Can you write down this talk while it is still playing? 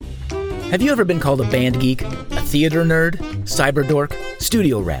Have you ever been called a band geek, a theater nerd, cyber dork,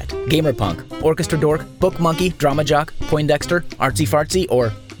 studio rat, gamer punk, orchestra dork, book monkey, drama jock, Poindexter, artsy fartsy,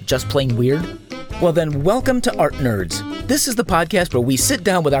 or just plain weird? Well then, welcome to Art Nerds. This is the podcast where we sit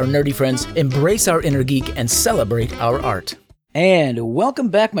down with our nerdy friends, embrace our inner geek, and celebrate our art. And welcome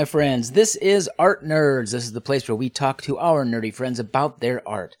back, my friends. This is Art Nerds. This is the place where we talk to our nerdy friends about their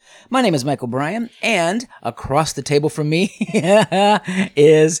art. My name is Michael Bryan, and across the table from me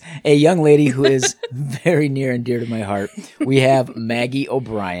is a young lady who is very near and dear to my heart. We have Maggie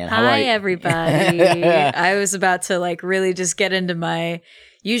O'Brien. How are you? Hi, everybody. I was about to really just get into my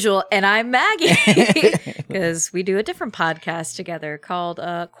usual, and I'm Maggie, because we do a different podcast together called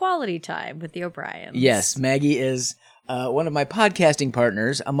Quality Time with the O'Briens. Yes, Maggie is one of my podcasting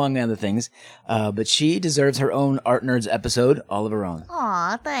partners, among other things, but she deserves her own Art Nerds episode all of her own.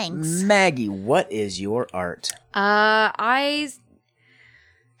 Aw, thanks. Maggie, what is your art? I'm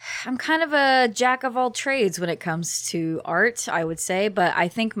kind of a jack of all trades when it comes to art, I would say, but I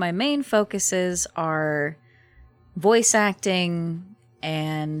think my main focuses are voice acting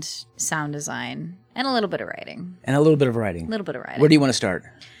and sound design and a little bit of writing. And a little bit of writing. Where do you want to start?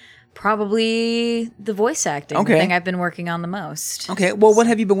 Probably the voice acting thing I've been working on the most. Okay, well, what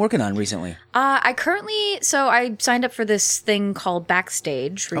have you been working on recently? I signed up for this thing called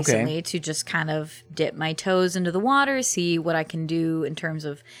Backstage recently to just kind of dip my toes into the water, see what I can do in terms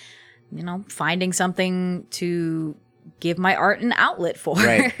of, finding something to give my art an outlet for.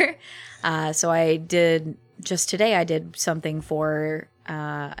 Right. So just today I did something for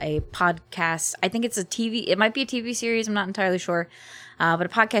a podcast. I think it might be a TV series, I'm not entirely sure. But a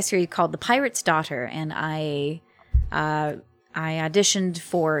podcast series called The Pirate's Daughter, and I auditioned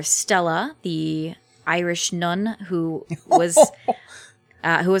for Stella, the Irish nun who was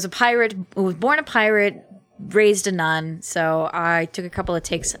a pirate, who was born a pirate, raised a nun. So I took a couple of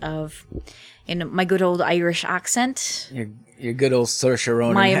takes in my good old Irish accent. Your good old Saoirse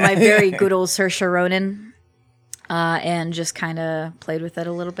Ronan. My very good old Saoirse Ronan. And just kind of played with it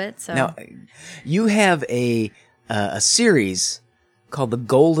a little bit. So now, you have a series called The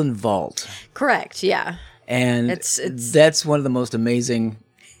Golden Vault. Correct, yeah. And that's one of the most amazing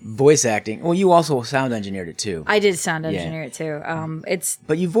voice acting. Well, you also sound engineered it too. I did sound engineer it too.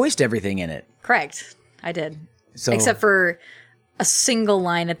 But you voiced everything in it. Correct, I did. So, except for a single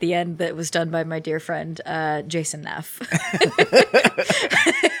line at the end that was done by my dear friend Jason Neff.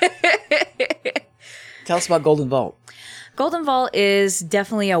 Tell us about Golden Vault. Golden Vault is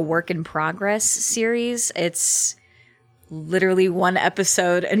definitely a work in progress series. It's literally one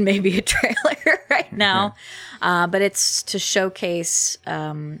episode and maybe a trailer right now. But it's to showcase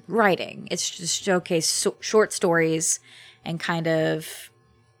writing. It's to showcase short stories and kind of...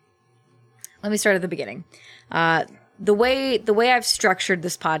 Let me start at the beginning. The way I've structured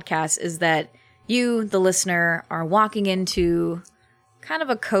this podcast is that you, the listener, are walking into kind of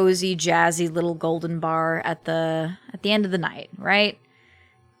a cozy, jazzy little golden bar at the end of the night, right?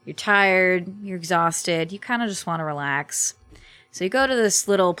 You're tired, you're exhausted, you kind of just want to relax. So you go to this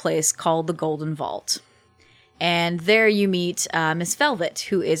little place called the Golden Vault. And there you meet Miss Velvet,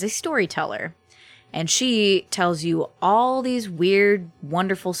 who is a storyteller. And she tells you all these weird,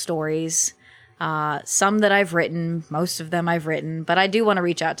 wonderful stories. Some that I've written, most of them I've written, but I do want to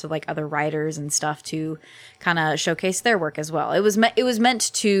reach out to other writers and stuff to kind of showcase their work as well. It was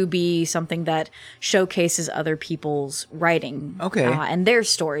meant to be something that showcases other people's writing, and their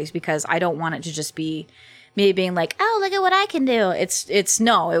stories, because I don't want it to just be me being like, oh, look at what I can do.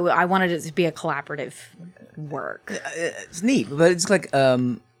 I wanted it to be a collaborative work. It's neat, but it's like a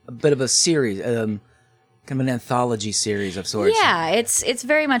bit of a series. Kind of an anthology series of sorts. Yeah, it's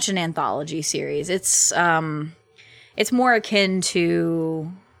very much an anthology series. It's more akin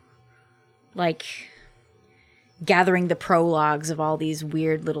to gathering the prologues of all these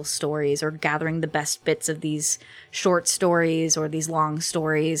weird little stories, or gathering the best bits of these short stories or these long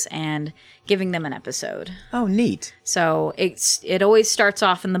stories and giving them an episode. Oh, neat. So it always starts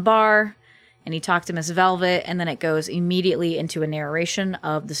off in the bar, and you talk to Miss Velvet, and then it goes immediately into a narration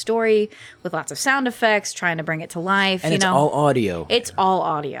of the story with lots of sound effects, trying to bring it to life. And it's all audio. It's all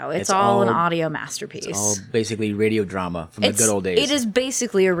audio. It's all an audio masterpiece. It's all basically radio drama from the good old days. It is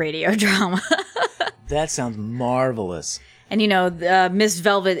basically a radio drama. That sounds marvelous. And Miss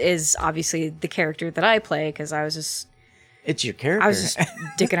Velvet is obviously the character that I play, because it's your character. I was just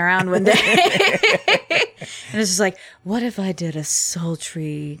dicking around one day. And it's just like, what if I did a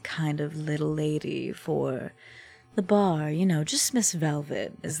sultry kind of little lady for the bar? Just Miss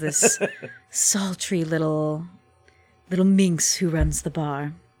Velvet is this sultry little minx who runs the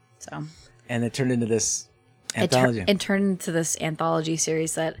bar. So. And it turned into this Anthology. It turned into this anthology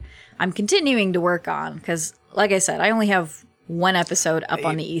series that I'm continuing to work on because, like I said, I only have one episode up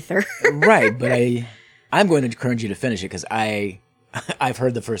on the ether. Right, but I'm going to encourage you to finish it because I've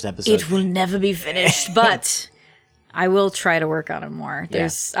heard the first episode. It will never be finished, but I will try to work on it more.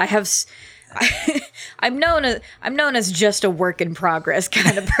 I'm known as just a work in progress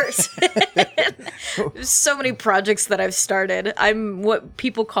kind of person. There's so many projects that I've started. I'm what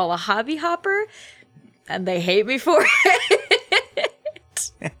people call a hobby hopper, and they hate me for it.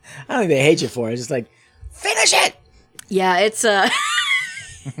 I don't think they hate you for it. It's just like, finish it. Yeah, it's a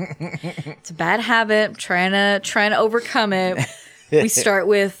bad habit. Trying to overcome it. We start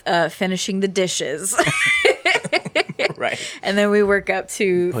with finishing the dishes. Right. And then we work up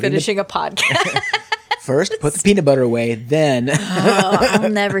to finishing a podcast. First, put the peanut butter away, then... I'll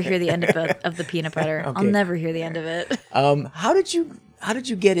never hear the end of the peanut butter. Okay. I'll never hear the end of it. How did you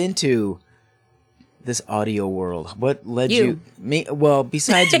get into this audio world? What led you... Me? Well,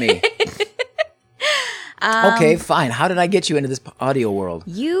 besides me. Okay, fine. How did I get you into this audio world?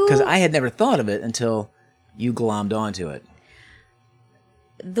 Because I had never thought of it until you glommed onto it.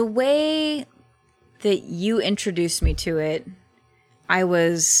 The way that you introduced me to it, I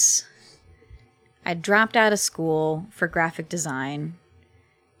dropped out of school for graphic design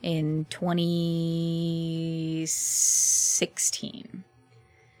in 2016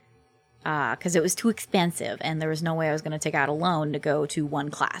 because it was too expensive and there was no way I was going to take out a loan to go to one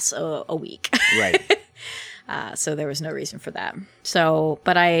class a week. Right. So there was no reason for that. So,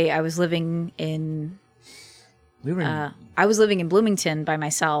 but I was living in... I was living in Bloomington by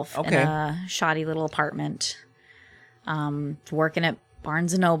myself in a shoddy little apartment, working at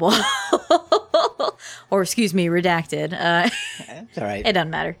Barnes & Noble, or excuse me, redacted. That's all right. It doesn't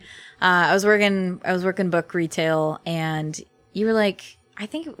matter. I was working book retail, and you were like, I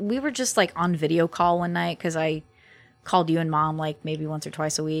think we were just like on video call one night because I called you and Mom like maybe once or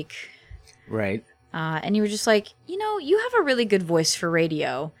twice a week. Right. And you were just like, you have a really good voice for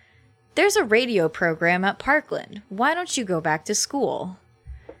radio. There's a radio program at Parkland. Why don't you go back to school?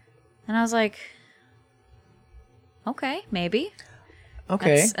 And I was like, okay, maybe.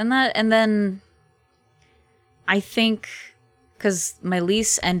 Okay. And then I think because my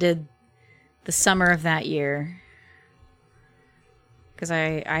lease ended the summer of that year because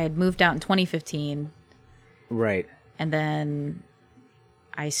I had moved out in 2015. Right. And then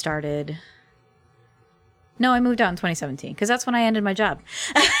I started... No, I moved out in 2017 because that's when I ended my job.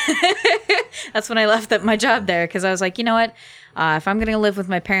 That's when I left my job there because I was like, you know what? If I'm going to live with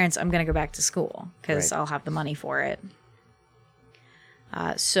my parents, I'm going to go back to school because I'll have the money for it.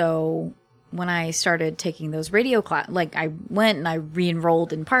 So when I started taking those radio class, like I went and I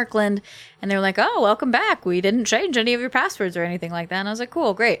re-enrolled in Parkland and they're like, oh, welcome back. We didn't change any of your passwords or anything like that. And I was like,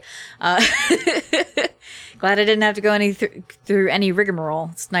 cool, great. Glad I didn't have to go through any rigmarole.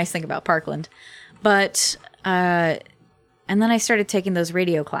 It's a nice thing about Parkland. But, and then I started taking those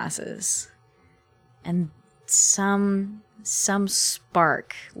radio classes and some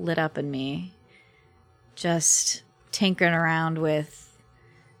spark lit up in me, just tinkering around with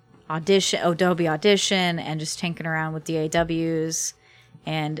Adobe Audition and just tinkering around with DAWs.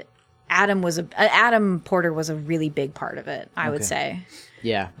 And Adam Porter was a really big part of it, I would say.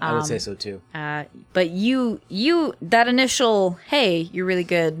 Yeah, I would say so too. But you, that initial, hey, you're really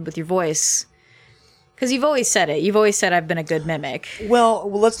good with your voice. Because you've always said it. You've always said I've been a good mimic. Well,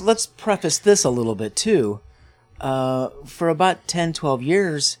 let's preface this a little bit, too. For about 10, 12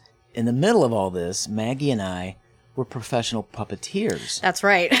 years, in the middle of all this, Maggie and I were professional puppeteers. That's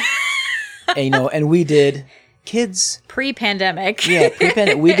right. and we did kids... Pre-pandemic. Yeah,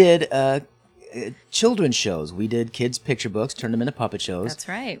 pre-pandemic. We did children's shows. We did kids' picture books, turned them into puppet shows. That's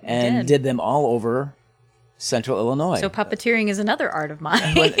right. And did them all over Central Illinois. So puppeteering is another art of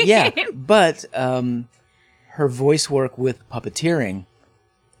mine. But her voice work with puppeteering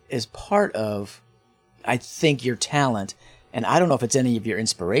is part of, I think, your talent. And I don't know if it's any of your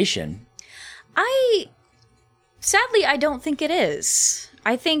inspiration. Sadly, I don't think it is.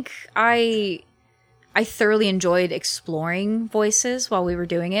 I think I thoroughly enjoyed exploring voices while we were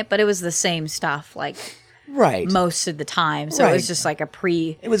doing it, but it was the same stuff, like... Right. Most of the time. So it was just like a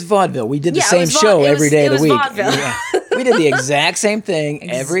It was vaudeville. We did the same show every day of the week. Yeah. We did the exact same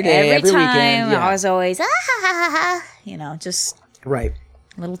thing every day, every weekend. Yeah. I was always, just right.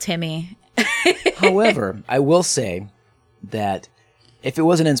 Little Timmy. However, I will say that if it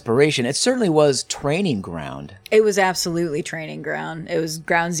was an inspiration, it certainly was training ground. It was absolutely training ground. It was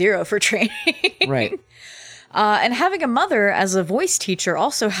ground zero for training. Right. And having a mother as a voice teacher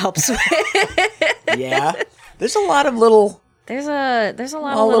also helps with it. Yeah. There's a lot of little there's a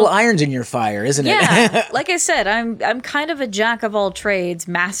lot All of little irons in your fire, isn't it? Yeah, like I said, I'm kind of a jack of all trades,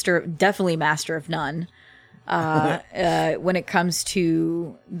 definitely master of none. When it comes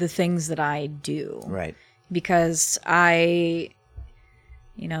to the things that I do, Right. Because that's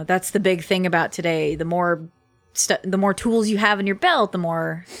the big thing about today. The more tools you have in your belt, the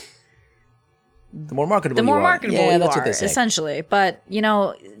more marketable you are. Yeah, that's what they say. Essentially. But,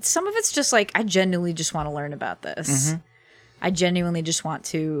 some of it's just like, I genuinely just want to learn about this. I genuinely just want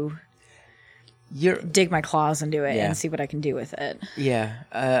to dig my claws into it and see what I can do with it.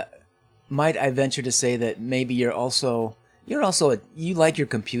 Yeah. Might I venture to say that maybe you're also you like your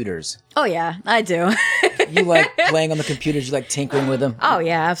computers. Oh, yeah, I do. You like playing on the computers. You like tinkering with them. Oh,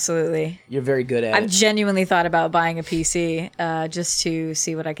 yeah, absolutely. You're very good at it. I've genuinely thought about buying a PC just to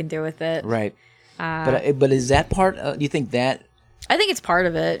see what I can do with it. Right. But is that part? Do you think that? I think it's part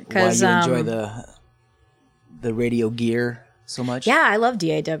of it because why you enjoy the radio gear so much? Yeah, I love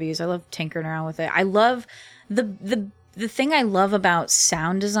DAWs. I love tinkering around with it. I love the thing I love about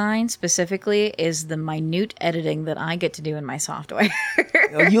sound design specifically is the minute editing that I get to do in my software.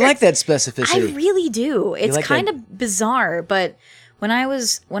 Oh, you like that specificity? I really do. It's like kind of bizarre, but when I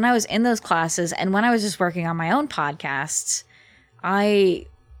was in those classes and when I was just working on my own podcasts, I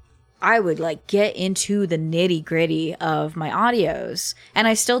would like get into the nitty gritty of my audios, and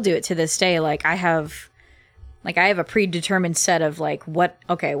I still do it to this day. I have a predetermined set of what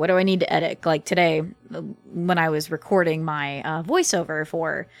do I need to edit? Like today, when I was recording my voiceover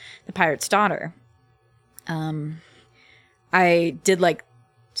for The Pirate's Daughter, I did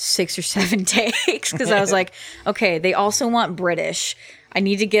 6 or 7 takes because I was like, okay, they also want British. I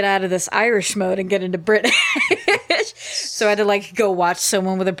need to get out of this Irish mode and get into British. So I had to go watch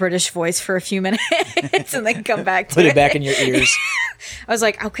someone with a British voice for a few minutes and then come back to Put it back in your ears. I was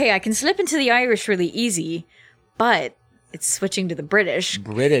like, okay, I can slip into the Irish really easy, but it's switching to the British.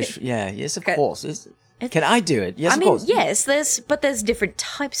 British, yeah, yes, of course. Can I do it? Yes, of course. Yes, there's different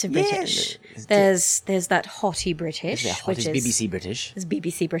types of British. Yeah. There's that haughty British, which is BBC British. There's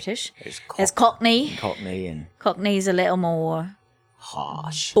BBC British. There's Cockney. And Cockney's a little more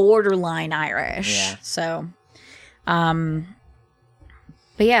harsh, borderline Irish. Yeah. So,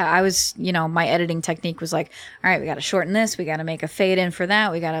 but yeah, I was, my editing technique was like, all right, we got to shorten this. We got to make a fade in for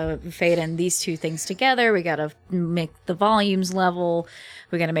that. We got to fade in these two things together. We got to make the volumes level.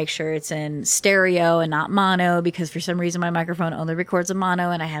 We got to make sure it's in stereo and not mono because for some reason my microphone only records in mono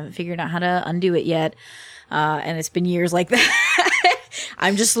and I haven't figured out how to undo it yet. And it's been years like that.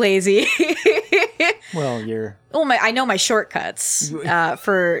 I'm just lazy. Well, you're... I know my shortcuts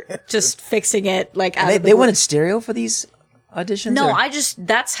for just fixing it. They wanted stereo for these auditions? No, or?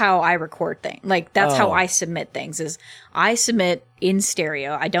 that's how I record things. That's how I submit things is I submit in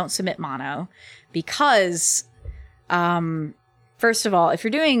stereo. I don't submit mono because, first of all, if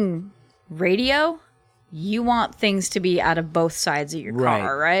you're doing radio, you want things to be out of both sides of your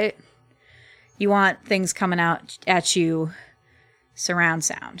car, right? You want things coming out at you surround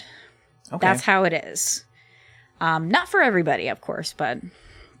sound. Okay. That's how it is. Not for everybody, of course, but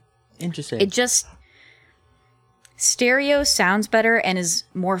interesting. It just stereo sounds better and is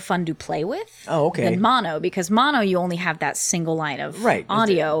more fun to play with than mono because mono you only have that single line of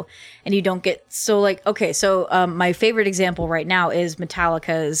audio and you don't get my favorite example right now is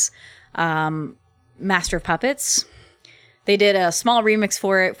Metallica's Master of Puppets. They did a small remix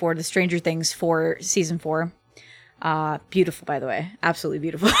for it for the Stranger Things 4 season 4. Beautiful, by the way. Absolutely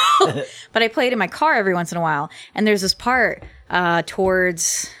beautiful. But I play it in my car every once in a while. And there's this part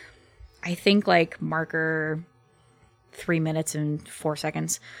towards, I think, marker 3 minutes and 4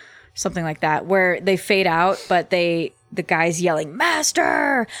 seconds, something like that, where they fade out, but the guy's yelling,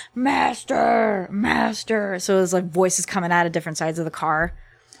 "Master! Master! Master!" So it's voices coming out of different sides of the car.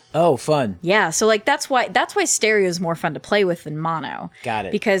 Oh, fun. Yeah, so that's why stereo is more fun to play with than mono. Got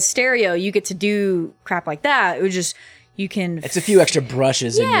it. Because stereo, you get to do crap like that. It would just it's a few extra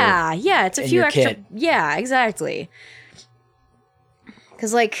brushes. It's a few extra. Kit. Yeah, exactly.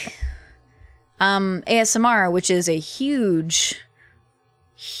 Because ASMR, which is a huge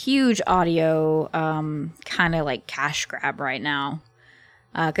audio kind of cash grab right now.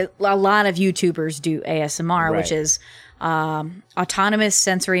 Because a lot of YouTubers do ASMR, which is autonomous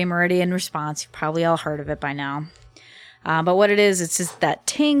sensory meridian response. You've probably all heard of it by now. But what it is, it's just that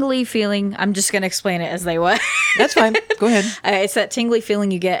tingly feeling. I'm just going to explain it as they would. That's fine. Go ahead. It's that tingly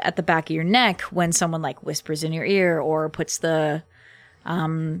feeling you get at the back of your neck when someone whispers in your ear or puts the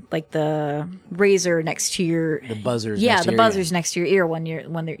the razor next to your buzzers. Yeah, the buzzers next to your ear when you're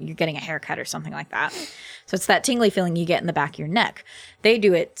getting a haircut or something like that. So it's that tingly feeling you get in the back of your neck. They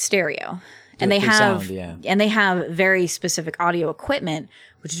do it stereo. And they for have sound, and they have very specific audio equipment,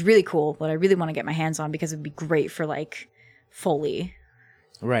 which is really cool. What I really want to get my hands on because it'd be great for like Foley.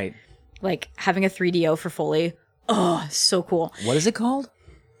 Right. Like having a 3DO for Foley. Oh, so cool. What is it called?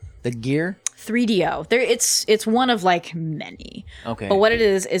 The gear? 3DO. It's one of like many. Okay. But what it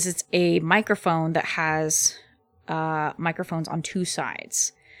is it's a microphone that has microphones on two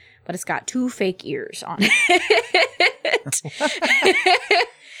sides. But it's got two fake ears on it.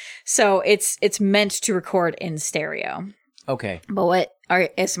 So it's meant to record in stereo. Okay. But what our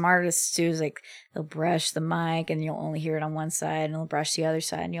ASMR artists do is like they'll brush the mic and you'll only hear it on one side, and they'll brush the other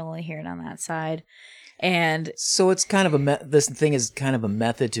side and you'll only hear it on that side. And so it's kind of this thing is kind of a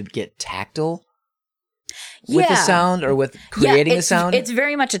method to get tactile with the sound, or with creating the sound? It's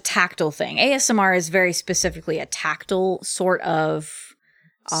very much a tactile thing. ASMR is very specifically a tactile sort of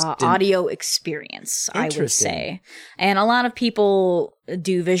audio experience, I would say. And a lot of people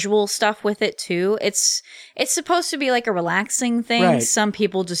do visual stuff with it too. It's supposed to be like a relaxing thing. Right. Some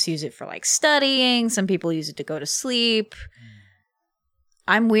people just use it for like studying. Some people use it to go to sleep.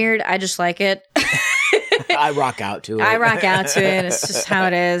 I'm weird. I just like it. I rock out to it. It's just how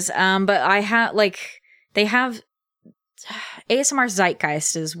it is. But I have they have ASMR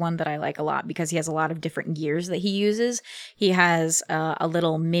Zeitgeist is one that I like a lot because he has a lot of different gears that he uses. He has a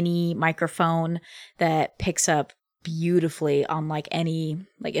little mini microphone that picks up beautifully on like any,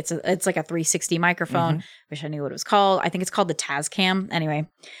 like it's like a 360 microphone. Mm-hmm. Wish I knew what it was called. I think it's called the Tascam. Anyway,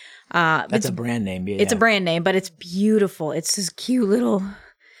 that's a brand name. Yeah. It's a brand name, but it's beautiful. It's this cute little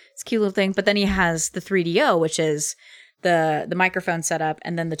thing. But then he has the 3DO, which is the microphone setup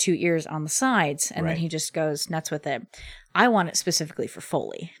and then the two ears on the sides, and then he just goes nuts with it. I want it specifically for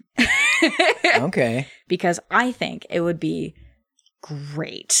Foley. Okay. Because I think it would be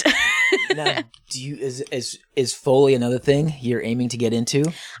great. Now, is Foley another thing you're aiming to get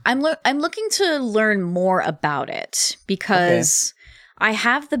into? I'm looking to learn more about it because I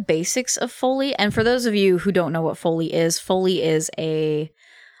have the basics of Foley, and for those of you who don't know what Foley is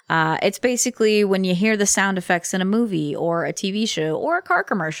it's basically when you hear the sound effects in a movie or a TV show or a car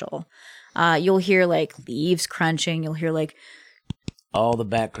commercial. You'll hear like leaves crunching. You'll hear like all the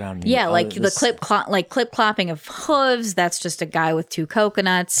background. Yeah, like the clip clopping of hooves. That's just a guy with two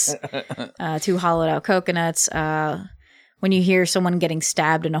coconuts, two hollowed out coconuts. When you hear someone getting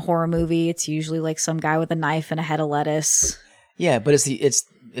stabbed in a horror movie, it's usually like some guy with a knife and a head of lettuce. Yeah, but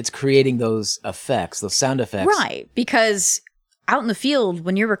it's creating those effects, those sound effects, right? Because out in the field,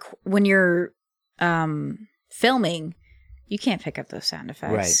 when you're filming, you can't pick up those sound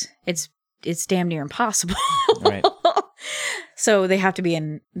effects. Right. It's damn near impossible. Right. So they have to be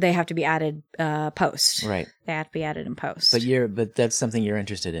added post. Right. They have to be added in post. But that's something you're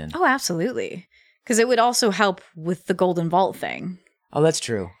interested in. Oh, absolutely. Because it would also help with the Golden Vault thing. Oh, that's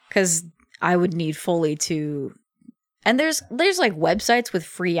true. Because I would need Foley to, and there's like websites with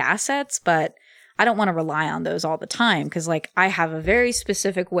free assets, but I don't want to rely on those all the time because like I have a very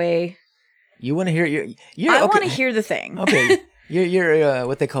specific way. You want to hear I want to hear the thing. Okay. You're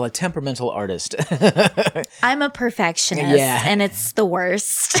what they call a temperamental artist. I'm a perfectionist, and it's the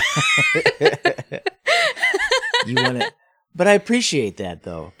worst. You want to, but I appreciate that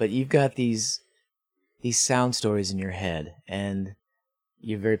though. But you've got these sound stories in your head, and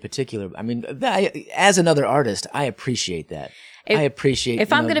you're very particular. I mean, as another artist, I appreciate that. I appreciate.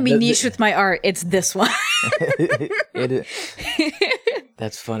 If I'm going to be niche with my art, it's this one.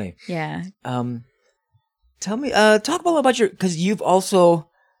 That's funny. Yeah. Tell me, talk about because you've also,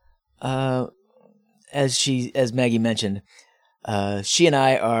 as Maggie mentioned, she and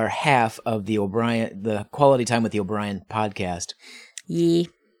I are half of the Quality Time with the O'Brien podcast. Yeah.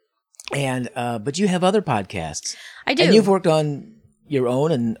 And, but you have other podcasts. I do. And you've worked on your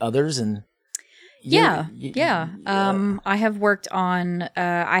own and others and. Yeah. I have worked on,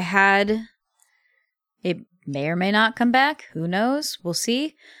 it may or may not come back. Who knows? We'll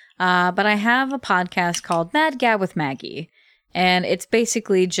see. But I have a podcast called Mad Gab with Maggie, and it's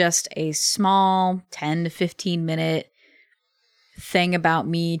basically just a small 10 to 15 minute thing about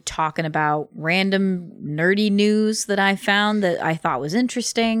me talking about random nerdy news that I found that I thought was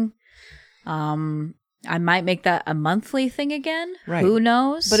interesting. I might make that a monthly thing again. Right. Who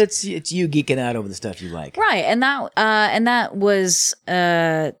knows? But it's you geeking out over the stuff you like. Right. And that was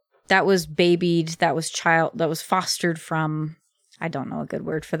babied, that was fostered from, I don't know a good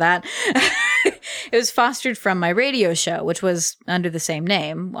word for that. It was fostered from my radio show, which was under the same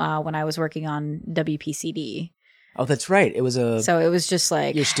name when I was working on WPCD. Oh, that's right. It was So it was just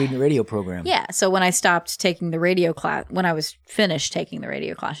like your student radio program. Yeah. So when I stopped taking the radio class, when I was finished taking the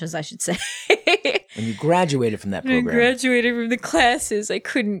radio classes, I should say. When you graduated from that program. When I graduated from the classes, I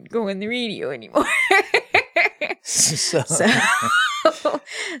couldn't go in the radio anymore. So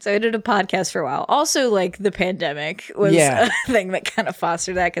I did a podcast for a while. Also, like the pandemic was a thing that kind of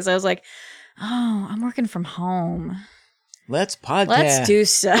fostered that because I was like, oh, I'm working from home. Let's podcast. Let's do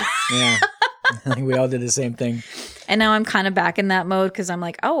stuff. Yeah. I think we all did the same thing. And now I'm kind of back in that mode because I'm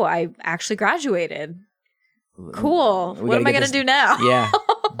like, oh, I actually graduated. Cool. What am I going to do now? Yeah.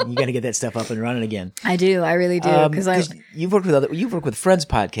 You got to get that stuff up and running again. I do. I really do. Because you've worked with friends'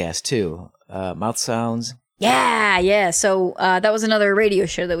 podcasts too. Mouth Sounds. Yeah. So that was another radio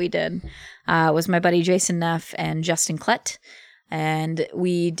show that we did. It was my buddy Jason Neff and Justin Klett. And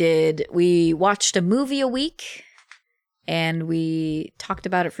we watched a movie a week. And we talked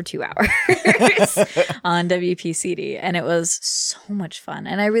about it for 2 hours on WPCD. And it was so much fun.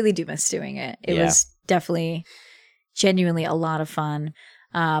 And I really do miss doing it. It was definitely, genuinely a lot of fun.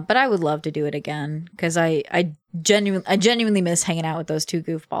 But I would love to do it again because I genuinely miss hanging out with those two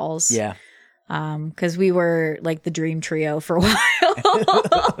goofballs. Yeah. Because we were like the dream trio for a while.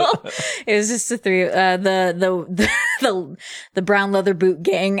 It was just the three, the brown leather boot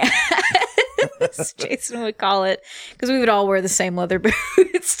gang. As Jason would call it, because we would all wear the same leather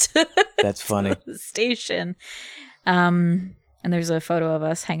boots to That's funny. the station. And there's a photo of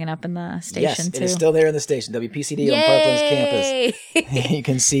us hanging up in the station too. It is still there in the station, WPCD on Parkland's campus.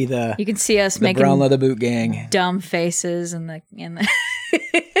 You can see us making brown leather boot gang dumb faces in the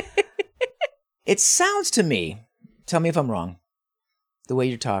It sounds to me, tell me if I'm wrong, the way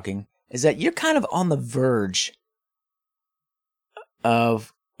you're talking, is that you're kind of on the verge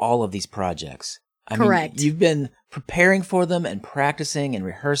of all of these projects. Correct. Mean, you've been preparing for them and practicing and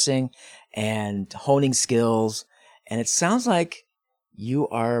rehearsing and honing skills. And it sounds like you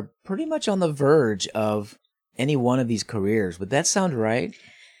are pretty much on the verge of any one of these careers. Would that sound right?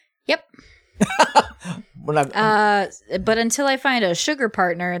 Yep. But until I find a sugar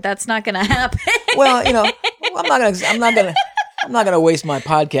partner, that's not going to happen. Well, I'm not gonna waste my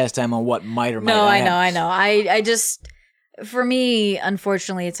podcast time on what might or might not happen. I know. I just, for me,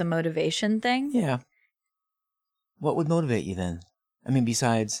 unfortunately, it's a motivation thing. Yeah. What would motivate you then? I mean,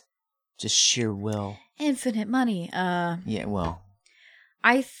 besides just sheer will. Infinite money. Yeah, well.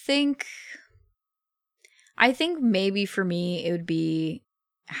 I think maybe for me, it would be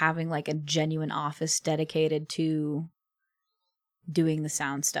having like a genuine office dedicated to doing the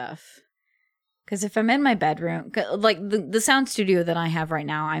sound stuff. Because if I'm in my bedroom, like the sound studio that I have right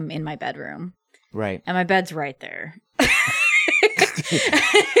now, I'm in my bedroom. Right. And my bed's right there.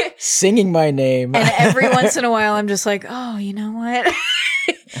 Singing my name. And every once in a while, I'm just like, oh, you know what?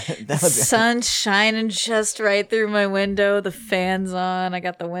 Sun's shining just right through my window. The fan's on. I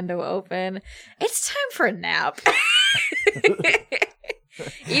got the window open. It's time for a nap.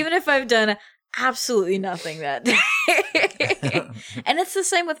 Even if I've done absolutely nothing that day. And it's the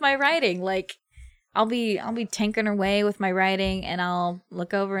same with my writing. Like, I'll be tinkering away with my writing, and I'll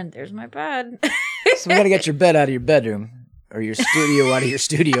look over, and there's my bed. So we got to get your bed out of your bedroom. Or your studio out of your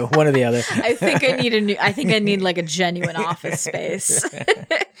studio, one or the other. I think I need like a genuine office space.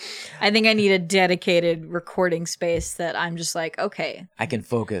 I think I need a dedicated recording space that I'm just like, okay, I can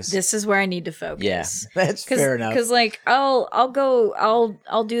focus. This is where I need to focus. Yeah, that's fair enough. Because like I'll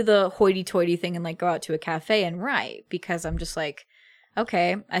do the hoity-toity thing and like go out to a cafe and write because I'm just like,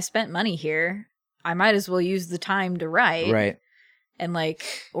 okay, I spent money here. I might as well use the time to write. Right. And like,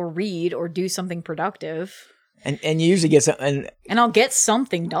 or read or do something productive. And you usually get something, and I'll get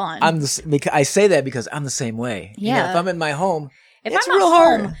something done. I say that because I'm the same way. Yeah. You know, if I'm in my home, it's I'm real at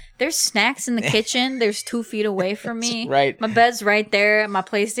hard. Home, there's snacks in the kitchen. There's 2 feet away from me. Right. My bed's right there. My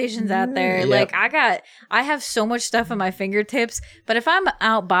PlayStation's out there. Yep. Like I have so much stuff at my fingertips. But if I'm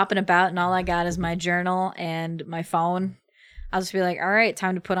out bopping about and all I got is my journal and my phone, I'll just be like, all right,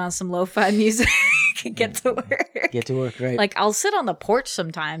 time to put on some lo-fi music and get to work. Get to work, right. Like, I'll sit on the porch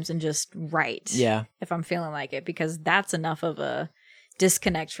sometimes and just write. Yeah. If I'm feeling like it, because that's enough of a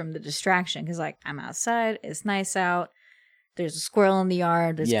disconnect from the distraction. Because, like, I'm outside. It's nice out. There's a squirrel in the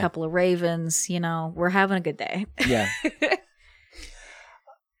yard. There's a couple of ravens. You know, we're having a good day. Yeah.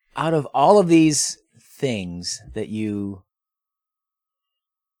 Out of all of these things that you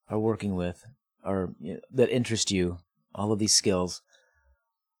are working with or that interest you, all of these skills,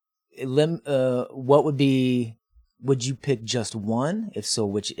 what would you pick just one? If so,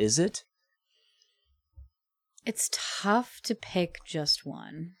 which is it? It's tough to pick just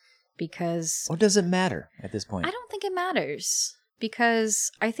one because... Or does it matter at this point? I don't think it matters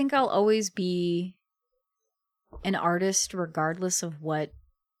because I think I'll always be an artist regardless of what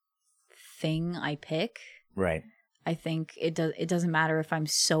thing I pick. Right. I think it doesn't matter if I'm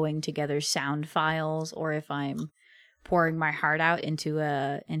sewing together sound files or if I'm pouring my heart out into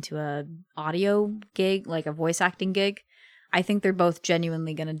a audio gig, like a voice acting gig. I think they're both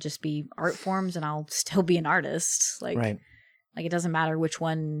genuinely going to just be art forms, and I'll still be an artist. Like, right. Like, it doesn't matter which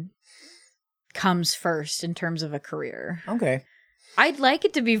one comes first in terms of a career. Okay. I'd like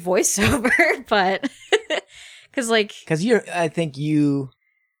it to be voiceover, but because I think your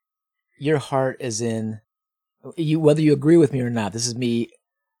heart is in you, whether you agree with me or not. This is me.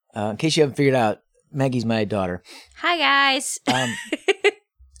 In case you haven't figured out, Maggie's my daughter. Hi, guys.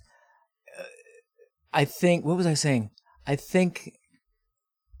 I think, what was I saying? I think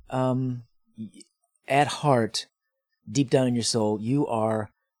at heart, deep down in your soul, you are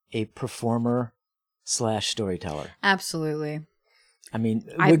a performer / storyteller. Absolutely. I mean,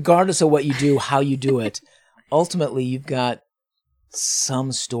 regardless of what you do, how you do it, ultimately you've got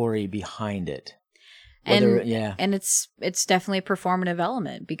some story behind it. And it's definitely a performative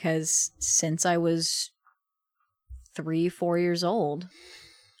element, because since I was 3-4 years old,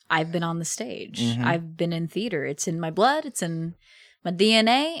 I've been on the stage. Mm-hmm. I've been in theater. It's in my blood. It's in my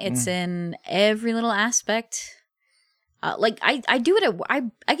DNA. It's in every little aspect. I do it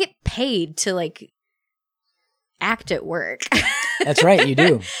I get paid to like act at work. That's right, you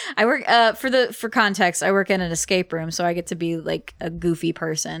do. I work for context, I work in an escape room, so I get to be like a goofy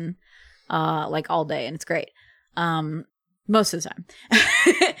person like all day, and it's great. Most of the time.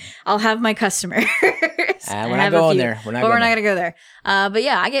 I'll have my customers. We're not going there. We're not going to go there. But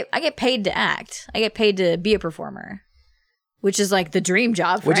yeah, I get paid to act. I get paid to be a performer, which is like the dream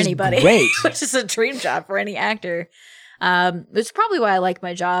job for anybody. Is great. Which is a dream job for any actor. It's probably why I like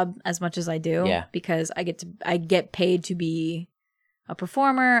my job as much as I do. Yeah. Because I get paid to be a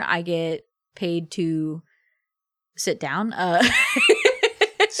performer. I get paid to sit down.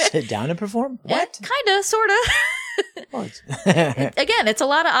 Sit down and perform? What? Kind of, sort of. Again, it's a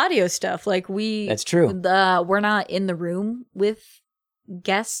lot of audio stuff. Like That's true. We're not in the room with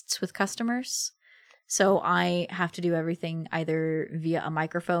guests, with customers. So I have to do everything either via a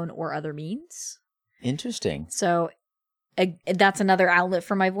microphone or other means. Interesting. So that's another outlet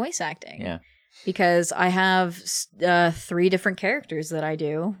for my voice acting. Yeah. Because I have 3 different characters that I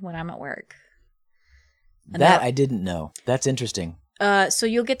do when I'm at work. And that I didn't know. That's interesting. So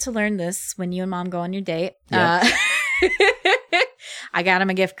you'll get to learn this when you and Mom go on your date. Yep. I got him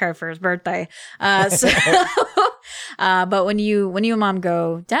a gift card for his birthday. But when you and Mom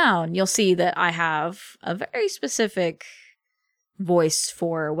go down, you'll see that I have a very specific voice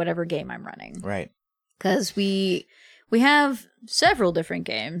for whatever game I'm running. Right. Because we have several different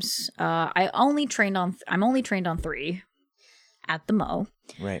games. I'm only trained on 3 at the Mo.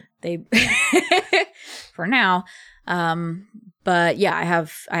 Right. For now. But yeah, I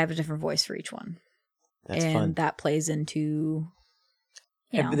have a different voice for each one. That's and fun. That plays into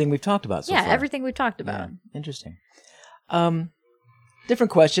everything we've talked about so far. Yeah, everything we've talked about. Yeah. Interesting.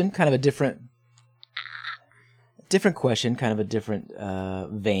 Different question, kind of a different question, kind of a different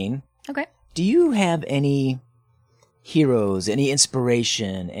vein. Okay. Do you have any heroes, any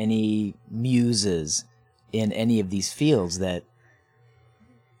inspiration, any muses in any of these fields that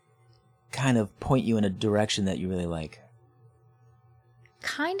kind of point you in a direction that you really like?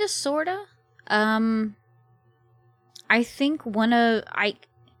 Kinda, sorta. I think I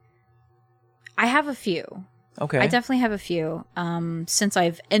have a few. Okay. I definitely have a few. Since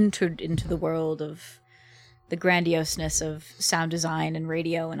I've entered into the world of the grandioseness of sound design and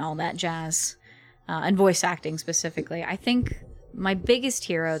radio and all that jazz, and voice acting specifically. I think my biggest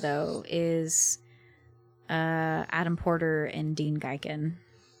hero, though, is Adam Porter and Dean Geiken.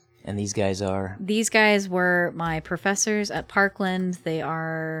 And these guys are? These guys were my professors at Parkland. They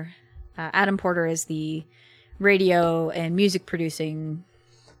are... Adam Porter is the radio and music producing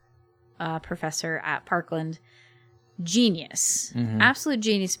professor at Parkland. Genius. Mm-hmm. Absolute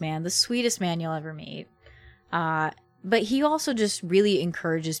genius man. The sweetest man you'll ever meet. But he also just really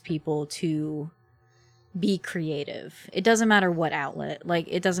encourages people to be creative. It doesn't matter what outlet. Like,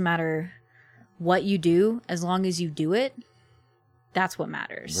 it doesn't matter what you do. As long as you do it, that's what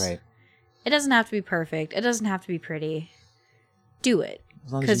matters. Right. It doesn't have to be perfect. It doesn't have to be pretty. Do it.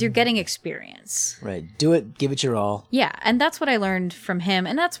 Because you're getting experience. Right. Do it. Give it your all. Yeah. And that's what I learned from him.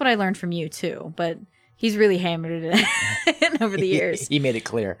 And that's what I learned from you, too. But he's really hammered it in over the years. He made it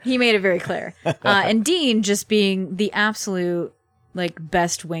clear. He made it very clear. And Dean just being the absolute, like,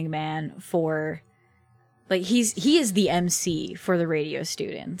 best wingman for... Like, he is the MC for the radio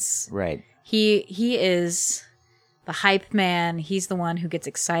students. Right. He is the hype man. He's the one who gets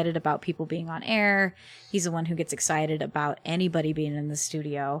excited about people being on air. He's the one who gets excited about anybody being in the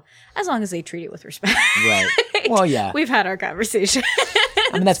studio, as long as they treat it with respect. Right. Well, yeah. We've had our conversation.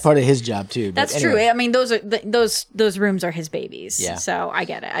 I mean, that's part of his job too. That's true. I mean, those are those rooms are his babies. Yeah. So I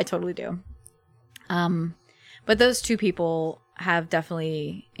get it. I totally do. But those two people have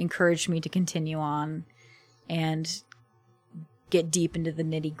definitely encouraged me to continue on and get deep into the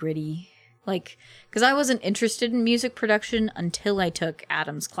nitty gritty. Like, because I wasn't interested in music production until I took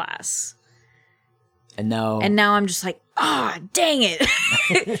Adam's class. And now I'm just like, dang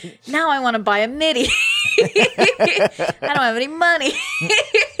it. Now I want to buy a MIDI. I don't have any money.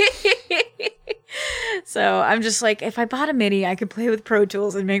 So I'm just like, if I bought a MIDI, I could play with Pro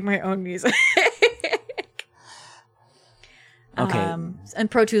Tools and make my own music. Okay.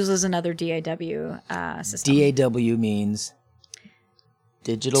 And Pro Tools is another DAW system. DAW means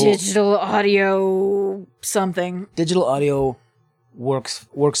digital audio something. Digital audio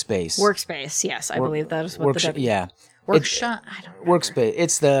workspace. Workspace, yes, I believe that is what the W. Yeah. Workshop. I don't know. Workspace.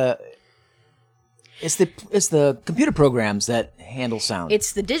 It's the computer programs that handle sound.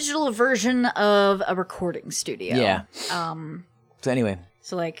 It's the digital version of a recording studio. Yeah. So anyway.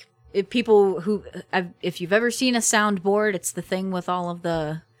 So like, if you've ever seen a soundboard, it's the thing with all of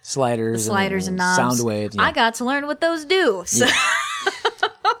the sliders and knobs. Sound waves. Yeah. I got to learn what those do. So. Yeah.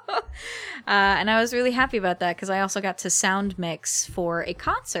 And I was really happy about that because I also got to sound mix for a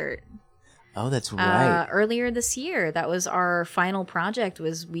concert. Oh, that's right. Earlier this year, that was our final project.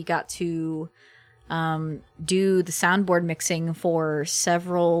 We got to do the soundboard mixing for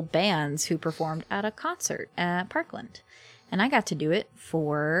several bands who performed at a concert at Parkland. And I got to do it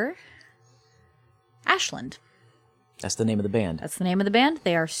for Ashland. That's the name of the band. That's the name of the band.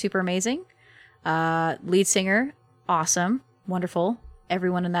 They are super amazing. Lead singer, awesome, wonderful.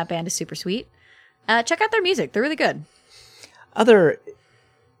 Everyone in that band is super sweet. Check out their music. They're really good. Other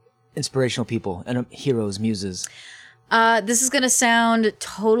inspirational people and heroes, muses. This is going to sound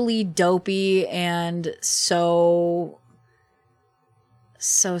totally dopey and so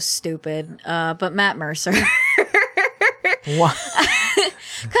stupid. But Matt Mercer. What?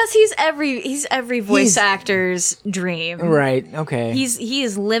 Because he's every voice actor's dream. Right. Okay. He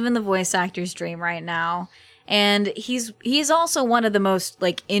is living the voice actor's dream right now. And he's also one of the most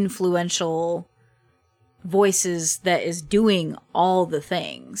like influential voices that is doing all the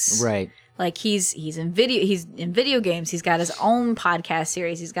things. Right. Like he's in video games. He's got his own podcast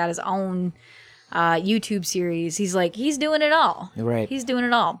series. He's got his own YouTube series. He's doing it all. Right. He's doing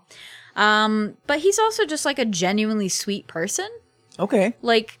it all. But he's also just like a genuinely sweet person. Okay.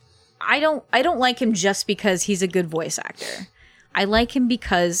 Like I don't like him just because he's a good voice actor. I like him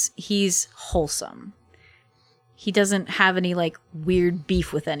because he's wholesome. He doesn't have any like weird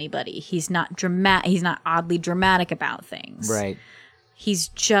beef with anybody. He's not dramatic. He's not oddly dramatic about things. Right. He's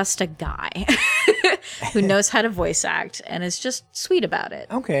just a guy who knows how to voice act and is just sweet about it.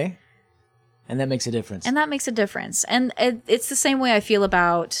 Okay. And that makes a difference. And it's the same way I feel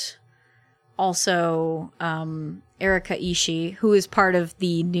about also Erika Ishii, who is part of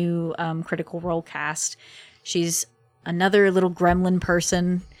the new Critical Role cast. She's another little gremlin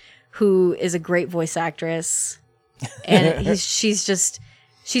person who is a great voice actress. And she's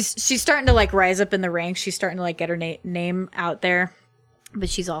starting to like rise up in the ranks. She's starting to like get her name out there. But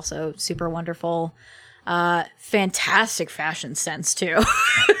she's also super wonderful. Fantastic fashion sense too.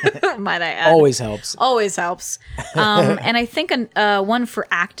 Might I add. Always helps. Always helps. And I think one for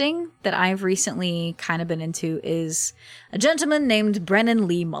acting that I've recently kind of been into is a gentleman named Brennan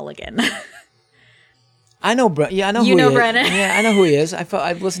Lee Mulligan. I know Brennan. Yeah, I know you who know he Brennan. is. Yeah, I know who he is.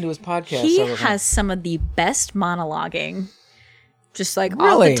 I've listened to his podcast. He has some of the best monologuing. Just like off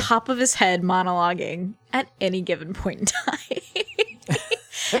Really? the top of his head monologuing at any given point in time.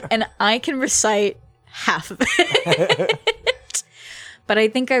 And I can recite half of it. But I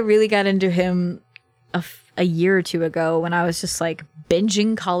think I really got into him a year or two ago when I was just like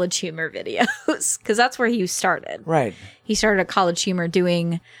binging College Humor videos. Because that's where he started. Right. He started at College Humor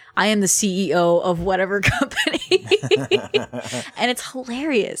doing, I am the CEO of whatever company. And it's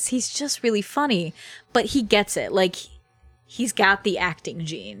hilarious. He's just really funny. But he gets it. Like, he's got the acting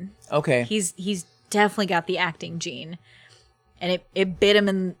gene. Okay. He's definitely got the acting gene. And it bit him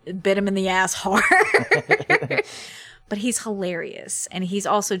in the ass hard. But he's hilarious. And he's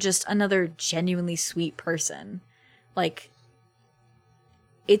also just another genuinely sweet person. Like,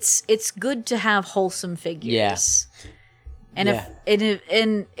 it's good to have wholesome figures. Yeah. And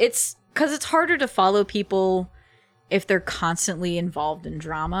it's because it's harder to follow people if they're constantly involved in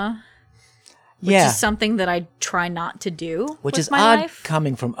drama. Which is something that I try not to do. Which with is my odd life.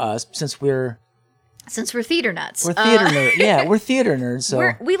 coming from us since we're Since we're theater nuts. We're theater nerds. Yeah, we're theater nerds.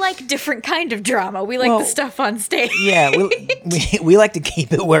 So we like different kind of drama. We like the stuff on stage. Yeah, we like to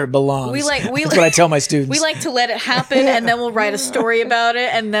keep it where it belongs. That's what I tell my students. We like to let it happen, and then we'll write a story about it,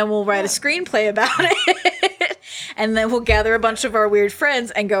 and then we'll write a screenplay about it, and then we'll gather a bunch of our weird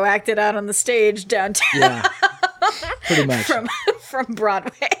friends and go act it out on the stage downtown. Yeah, pretty much from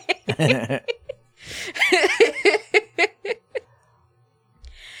Broadway.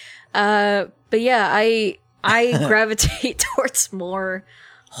 But yeah, I gravitate towards more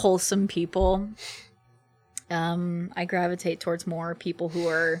wholesome people. I gravitate towards more people who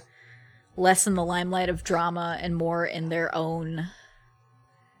are less in the limelight of drama and more in their own.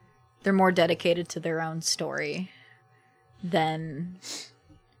 They're more dedicated to their own story than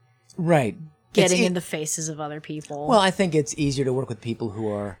getting in the faces of other people. Well, I think it's easier to work with people who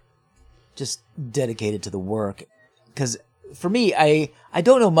are just dedicated to the work, because for me, I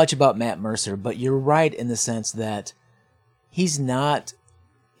don't know much about Matt Mercer, but you're right in the sense that he's not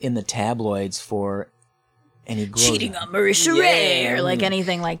in the tabloids for any cheating on Marisha Ray or like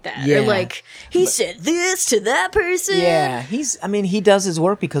anything like that. Yeah. Or like he said this to that person. Yeah, he does his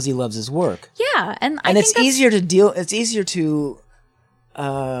work because he loves his work. Yeah, and I think it's easier to deal. It's easier to.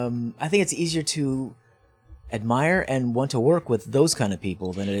 I think it's easier to admire and want to work with those kind of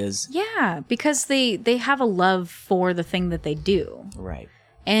people than it is. Yeah, because they have a love for the thing that they do. Right.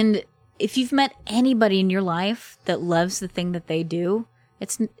 And if you've met anybody in your life that loves the thing that they do,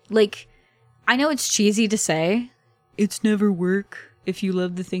 it's like, I know it's cheesy to say, it's never work if you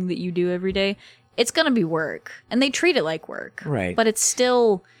love the thing that you do every day. It's going to be work. And they treat it like work. Right. But it's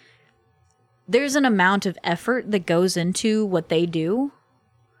still, there's an amount of effort that goes into what they do.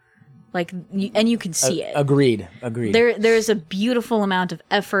 Like, and you can see it. Agreed. There's a beautiful amount of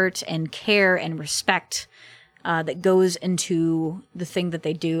effort and care and respect that goes into the thing that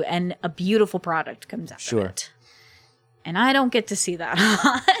they do, and a beautiful product comes out of it. And I don't get to see that a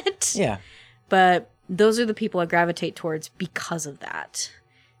lot. Yeah. But those are the people I gravitate towards because of that.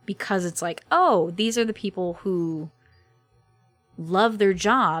 Because it's like, oh, these are the people who love their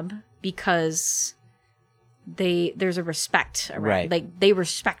job because there's a respect around, right. Like they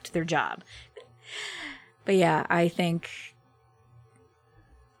respect their job. But yeah, I think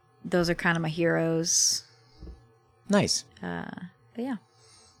those are kind of my heroes. Nice. But yeah.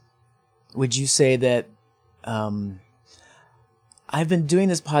 Would you say that I've been doing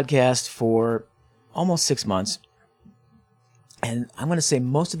this podcast for almost 6 months, and I'm going to say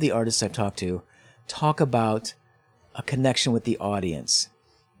most of the artists I've talked to talk about a connection with the audience,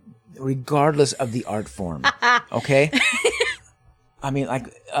 regardless of the art form. Okay? I mean, like,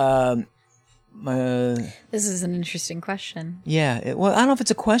 this is an interesting question. Yeah. Well, I don't know if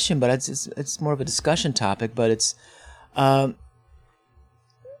it's a question, but it's more of a discussion topic. But it's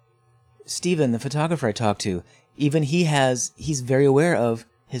Steven, the photographer I talked to. Even he's very aware of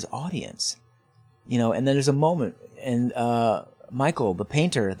his audience, you know. And then there's a moment, and Michael, the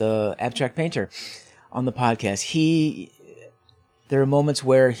painter, the abstract painter, on the podcast, there are moments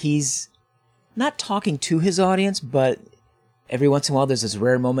where he's not talking to his audience, but every once in a while there's this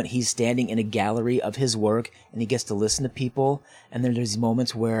rare moment he's standing in a gallery of his work and he gets to listen to people, and then there's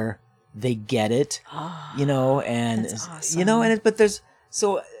moments where they get it, you know, and that's awesome. You know, but there's,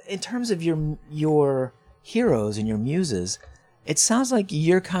 so in terms of your heroes and your muses, it sounds like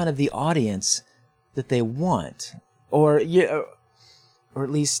you're kind of the audience that they want, or at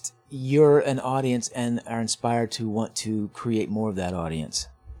least you're an audience and are inspired to want to create more of that audience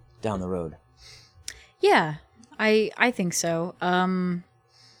down the road. Yeah, I think so.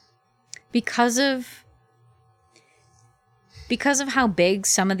 Because of how big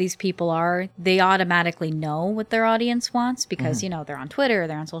some of these people are, they automatically know what their audience wants because, you know, they're on Twitter,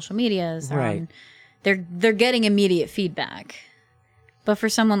 they're on social medias, they're getting immediate feedback. But for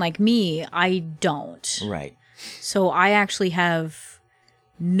someone like me, I don't. Right. So I actually have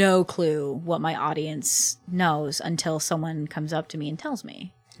no clue what my audience knows until someone comes up to me and tells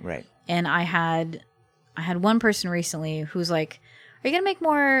me. Right. And I had one person recently who's like, "Are you going to make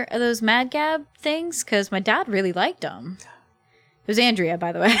more of those Mad Gab things? Because my dad really liked them." It was Andrea,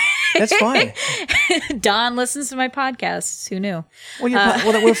 by the way. That's fine. Don listens to my podcasts. Who knew?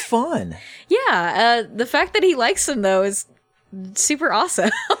 Well, we're fun. Yeah. The fact that he likes them, though, is super awesome.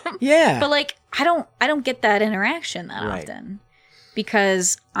 Yeah. But, like, I don't get that interaction that often.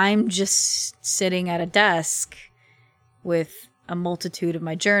 Because I'm just sitting at a desk with a multitude of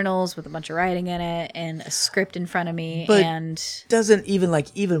my journals with a bunch of writing in it and a script in front of me. But and doesn't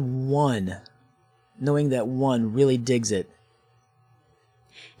even one, knowing that one really digs it,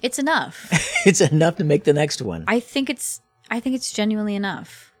 it's enough. It's enough to make the next one. I think it's genuinely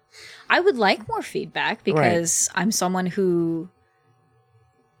enough. I would like more feedback because I'm someone who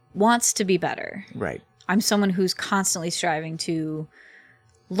wants to be better. Right. I'm someone who's constantly striving to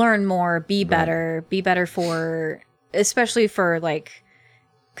learn more, be better for, especially for like,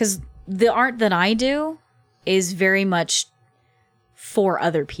 because the art that I do is very much for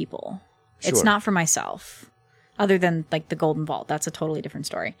other people. Sure. It's not for myself, other than like the Golden Vault. That's a totally different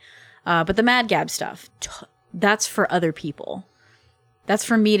story. But the Mad Gab stuff, that's for other people. That's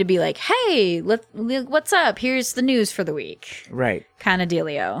for me to be like, hey, what's up? Here's the news for the week. Right. Kind of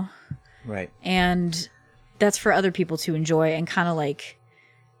dealio. Right. And that's for other people to enjoy and kind of like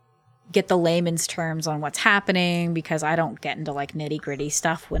get the layman's terms on what's happening, because I don't get into like nitty gritty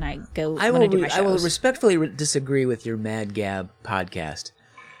stuff when I do my shows. I will respectfully disagree with your Mad Gab podcast.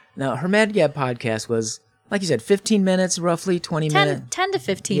 Now, her Mad Gab podcast was, like you said, 15 minutes, roughly 20 minutes. 10 to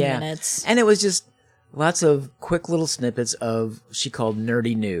 15 minutes. And it was just lots of quick little snippets of, she called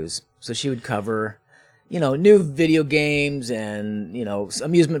nerdy news. So she would cover, new video games and,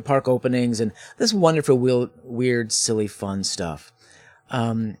 amusement park openings and this wonderful, weird, silly, fun stuff.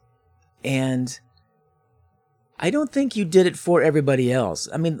 And I don't think you did it for everybody else.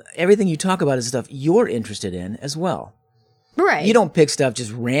 I mean, everything you talk about is stuff you're interested in as well. Right. You don't pick stuff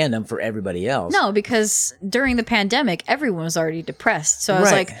just random for everybody else. No, because during the pandemic, everyone was already depressed. So I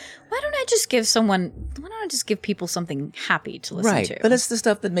was like, why don't I just give people something happy to listen to? But it's the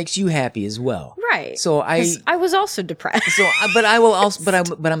stuff that makes you happy as well. Right. So I was also depressed. But I will also,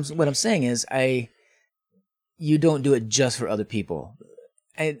 what I'm saying is you don't do it just for other people.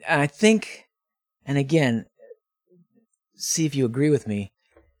 I think, and again, see if you agree with me,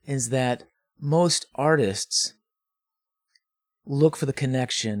 is that most artists look for the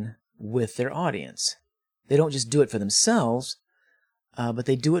connection with their audience. They don't just do it for themselves, but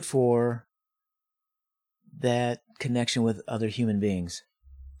they do it for that connection with other human beings.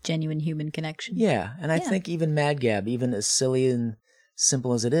 Genuine human connection. Yeah, and I think even Mad Gab, even as silly and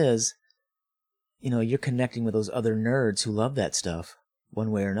simple as it is, you're connecting with those other nerds who love that stuff one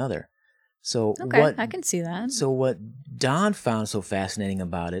way or another. So I can see that. So what Don found so fascinating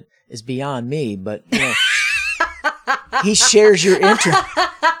about it is beyond me, but he shares your interest.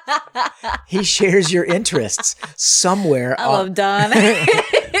 He shares your interests somewhere. I love Don.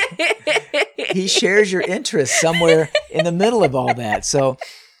 He shares your interests somewhere in the middle of all that. So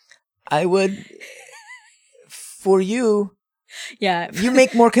I would, for you, you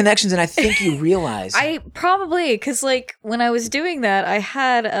make more connections than I think you realize. I probably, because like when I was doing that, I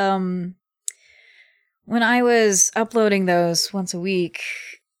had, when I was uploading those once a week,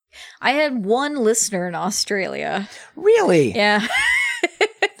 I had one listener in Australia. Really? Yeah.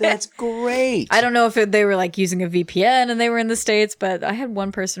 That's great. I don't know if they were like using a VPN and they were in the States, but I had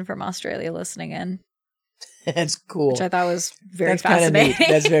one person from Australia listening in. That's cool. Which I thought was very fascinating.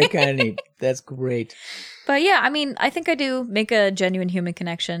 That's very kind of neat. That's great. But yeah, I mean, I think I do make a genuine human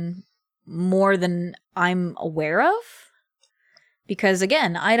connection more than I'm aware of. Because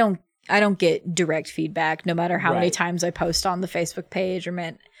again, I don't get direct feedback no matter how many times I post on the Facebook page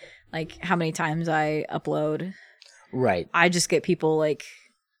or like how many times I upload. Right. I just get people like,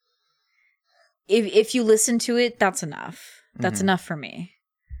 if you listen to it, that's enough. That's enough for me.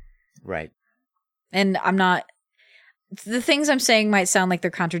 Right. And I'm not, the things I'm saying might sound like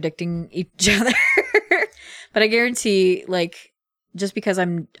they're contradicting each other, but I guarantee, like, just because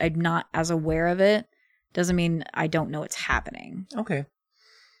I'm not as aware of it doesn't mean I don't know it's happening. Okay.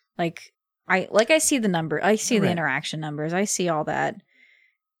 Like I see the number, I see the interaction numbers, I see all that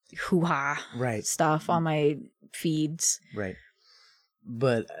hoo-ha stuff on my feeds. Right.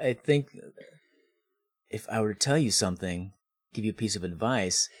 But I think if I were to tell you something, give you a piece of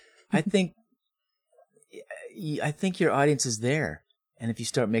advice, I think your audience is there. And if you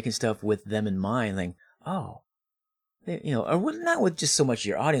start making stuff with them in mind, like, or not with just so much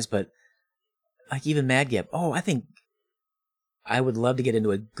your audience, but like even Mad Gab. Oh, I think I would love to get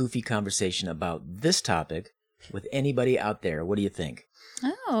into a goofy conversation about this topic with anybody out there. What do you think?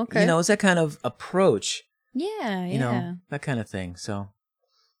 Oh, okay. It's that kind of approach. Yeah, that kind of thing. So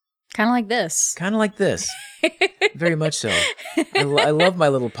kind of like this. Very much so. I love my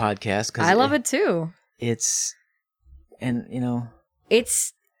little podcast because I love it too. It's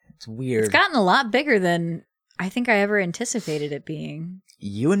weird. It's gotten a lot bigger than I think I ever anticipated it being.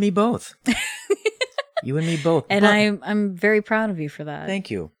 You and me both. And I'm very proud of you for that. Thank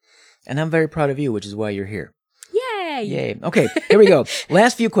you. And I'm very proud of you, which is why you're here. Yay! Okay, here we go.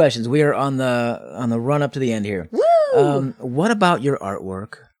 Last few questions. We are on the run up to the end here. Woo! What about your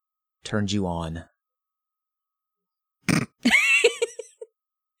artwork turned you on?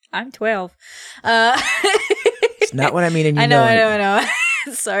 I'm 12. It's not what I mean, and I know.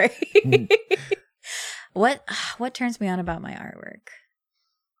 Sorry. What turns me on about my artwork?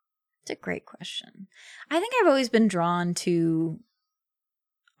 It's a great question. I think I've always been drawn to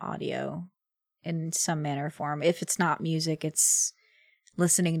audio in some manner or form. If it's not music, it's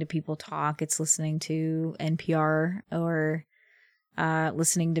listening to people talk. It's listening to NPR or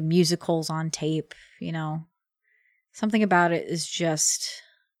listening to musicals on tape. You know, something about it is just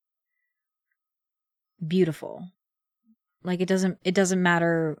beautiful. Like it doesn't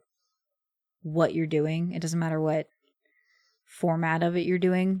matter what you're doing. It doesn't matter what format of it you're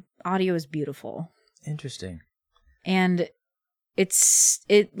doing. Audio is beautiful. Interesting. And I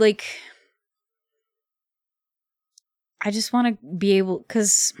just want to be able,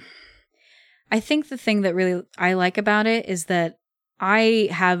 because I think the thing that really I like about it is that I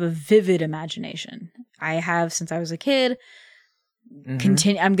have a vivid imagination. I have since I was a kid.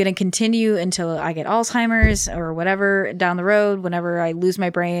 Mm-hmm. I'm going to continue until I get Alzheimer's or whatever down the road, whenever I lose my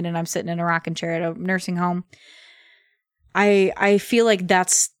brain and I'm sitting in a rocking chair at a nursing home. I feel like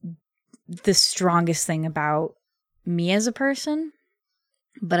that's the strongest thing about me as a person.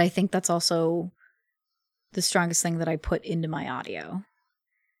 But I think that's also the strongest thing that I put into my audio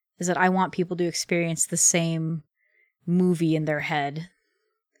is that I want people to experience the same movie in their head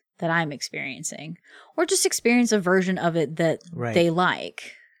that I'm experiencing, or just experience a version of it that they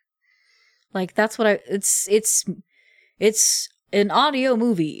like. Like that's what it's an audio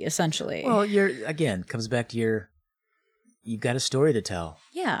movie essentially. Well, comes back to you've got a story to tell.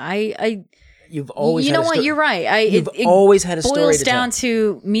 Yeah, you've always you know what, you're right. You've always had a story to tell. It boils down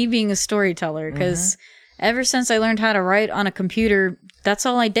to me being a storyteller because ever since I learned how to write on a computer, that's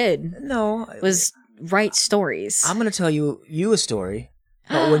all I did. Was write stories. I'm going to tell you a story.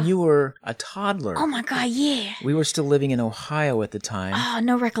 But when you were a toddler. Oh my God, yeah. We were still living in Ohio at the time. Oh,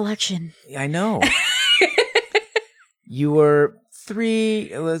 no recollection. I know. You were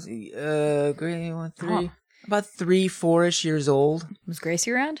 3, about 3, 4-ish years old. Was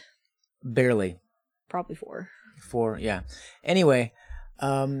Gracie around? Barely. Probably 4. 4, yeah. Anyway,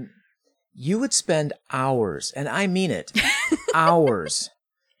 you would spend hours, and I mean it, hours.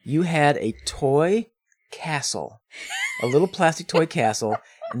 You had a toy castle, a little plastic toy castle,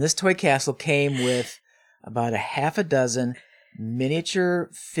 and this toy castle came with about a half a dozen miniature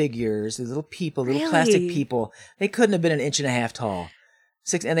figures, these little people, little plastic people. They couldn't have been 1.5 inches tall.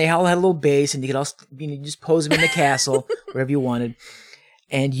 6, and they all had a little base, and you could just pose them in the castle wherever you wanted,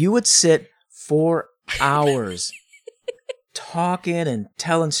 and you would sit for hours talking and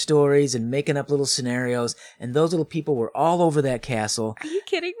telling stories and making up little scenarios, and those little people were all over that castle. Are you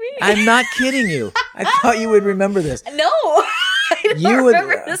kidding me? I'm not kidding you. I thought you would remember this. No, I don't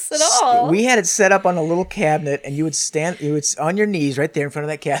remember this at all. We had it set up on a little cabinet, and you would on your knees right there in front of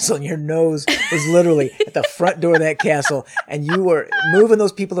that castle, and your nose was literally at the front door of that castle, and you were moving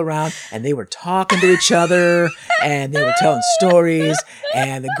those people around, and they were talking to each other, and they were telling stories,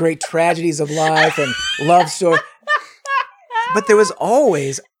 and the great tragedies of life, and love stories. But there was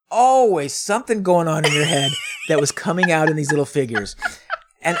always something going on in your head that was coming out in these little figures.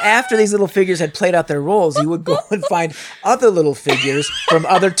 And after these little figures had played out their roles, you would go and find other little figures from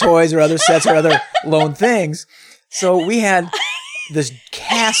other toys or other sets or other loaned things. So we had this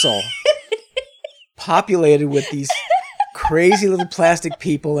castle populated with these crazy little plastic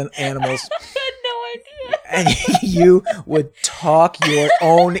people and animals. I had no idea. And you would talk your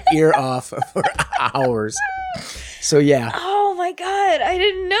own ear off for hours. So yeah. Oh my God, I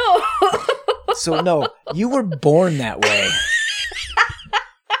didn't know. So no, you were born that way.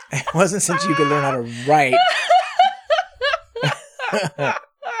 It wasn't since you could learn how to write.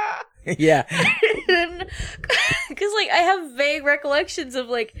 Yeah. Because I have vague recollections of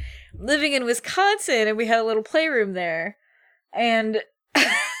living in Wisconsin, and we had a little playroom there, and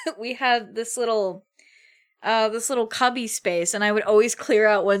we had this little cubby space, and I would always clear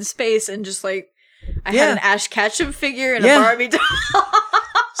out one space and just I had an Ash Ketchum figure and a Barbie doll.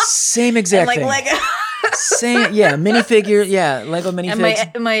 Same exact thing. Lego. Same, minifigure, Lego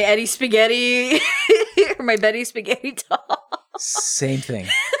minifigs. And my Eddie Spaghetti or my Betty Spaghetti doll. Same thing,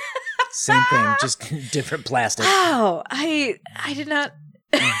 just different plastic. Wow, I did not.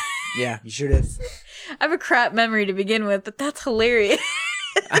 Yeah, you sure did. I have a crap memory to begin with, but that's hilarious.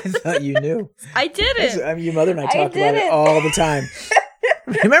 I thought you knew. I didn't. Your mother and I talk about it all the time.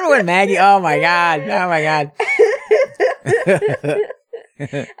 Remember when Maggie? Oh my God!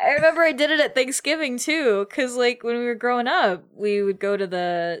 I remember I did it at Thanksgiving too, because when we were growing up, we would go to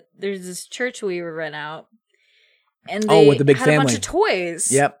there's this church we would rent out, and they with the big had family. a bunch of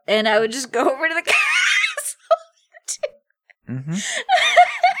toys. Yep. And I would just go over to the castle. Mm-hmm.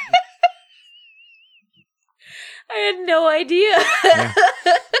 I had no idea. Yeah.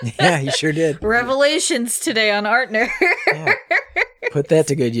 Yeah, you sure did. Revelations today on Art Nerd. Yeah. Put that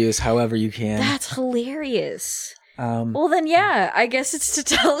to good use however you can. That's hilarious. Well, then, yeah, I guess it's to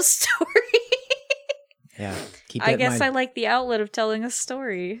tell a story. Yeah, keep that in I guess mind. I like the outlet of telling a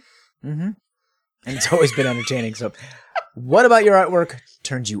story. Mm-hmm. And it's always been entertaining. So, what about your artwork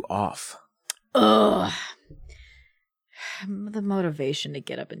turns you off? Ugh. The motivation to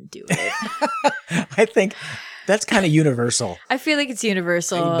get up and do it. I think that's kind of universal. I feel like it's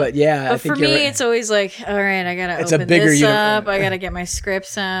universal. But yeah, but I think for me, right. it's always like, all right, I gotta It's a open bigger this uni- up. I gotta get my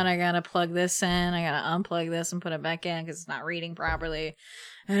scripts out. I gotta plug this in. I gotta unplug this and put it back in because it's not reading properly.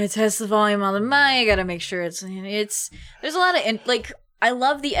 And I test the volume on the mic. I gotta make sure it's. There's a lot of I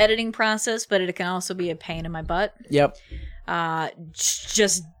love the editing process, but it can also be a pain in my butt. Yep.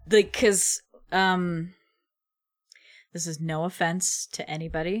 Just like because this is no offense to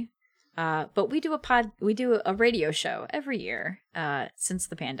anybody. But we do a radio show every year since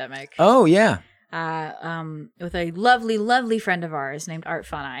the pandemic. Oh yeah. With a lovely, lovely friend of ours named Art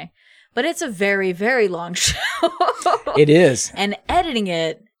Funai. But it's a very, very long show. It is. And editing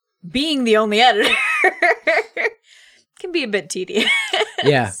it, being the only editor, can be a bit tedious.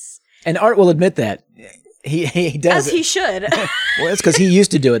 Yeah. And Art will admit that. He does. As he should. Well, it's because he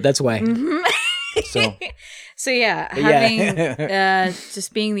used to do it. That's why. Mm-hmm. So yeah, having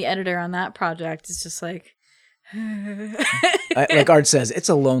just being the editor on that project is just like like Art says, it's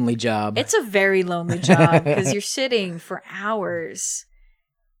a lonely job. It's a very lonely job because you're sitting for hours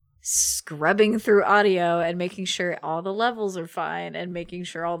scrubbing through audio and making sure all the levels are fine and making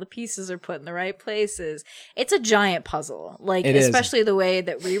sure all the pieces are put in the right places. It's a giant puzzle, like especially the way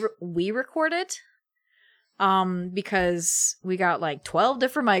that we record it, because we got like 12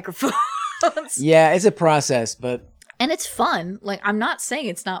 different microphones. Yeah, it's a process, and it's fun. Like, I'm not saying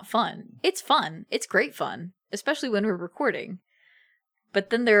it's not fun. It's fun. It's great fun, especially when we're recording. But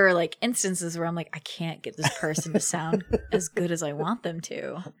then there are like instances where I'm like, I can't get this person to sound as good as I want them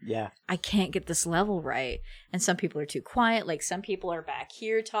to. Yeah. I can't get this level right. And some people are too quiet. Like, some people are back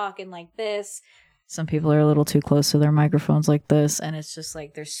here talking like this. Some people are a little too close to their microphones like this. And it's just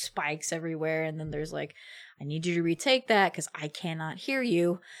like there's spikes everywhere. And then there's like, I need you to retake that because I cannot hear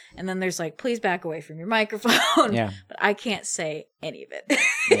you. And then there's like, please back away from your microphone. Yeah. But I can't say any of it.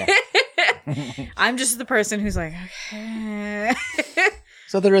 Yeah. I'm just the person who's like, okay.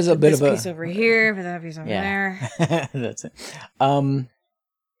 So there is a bit of a piece over here, but that piece over there. That's it.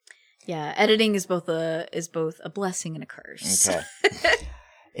 Yeah, editing is both a blessing and a curse. Okay.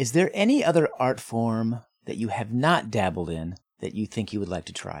 Is there any other art form that you have not dabbled in that you think you would like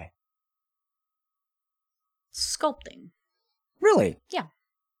to try? Sculpting. Really? Yeah.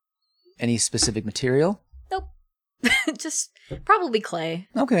 Any specific material? Nope. Just probably clay.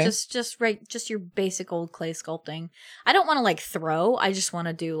 Okay. Just your basic old clay sculpting. I don't want to like throw. I just want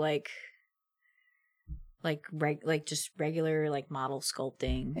to do like just regular like model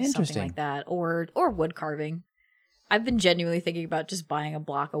sculpting, something like that, or wood carving. I've been genuinely thinking about just buying a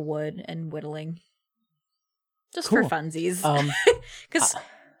block of wood and whittling, just for funsies. Because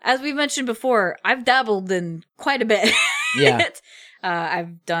as we mentioned before, I've dabbled in quite a bit. Yeah.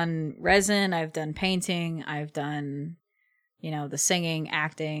 I've done resin, I've done painting, I've done, the singing,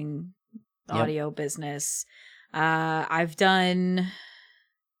 acting, audio business. I've done,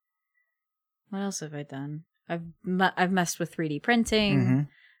 what else have I done? I've messed with 3D printing. Mm-hmm.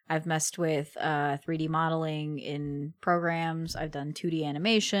 I've messed with 3D modeling in programs. I've done 2D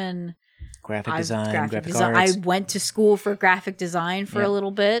animation. Graphic design. Arts. I went to school for graphic design for a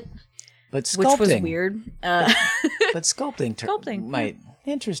little bit. But sculpting. Which was weird. But sculpting. Sculpting. Might.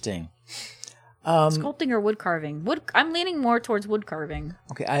 Interesting. Sculpting or wood carving? I'm leaning more towards wood carving.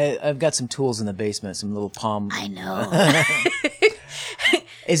 Okay, I've got some tools in the basement, some little palm. I know.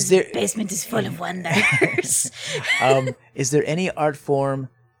 Basement is full of wonders. Is there any art form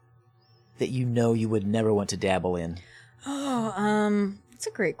that you would never want to dabble in? Oh, that's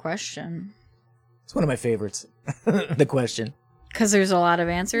a great question. It's one of my favorites. The question. Because there's a lot of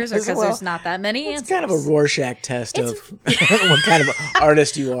answers, or because there's not that many answers? It's kind of a Rorschach test of what kind of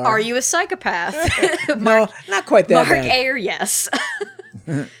artist you are. Are you a psychopath? No, not quite that Mark bad. A or yes.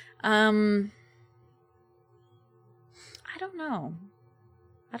 I don't know.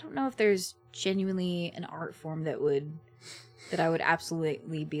 I don't know if there's genuinely an art form that I would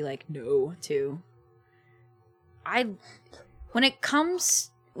absolutely be like no to. When it comes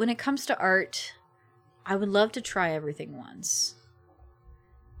to art, I would love to try everything once.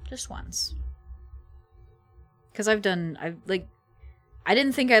 Just once. Because I didn't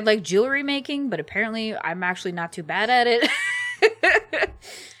think I'd like jewelry making, but apparently I'm actually not too bad at it.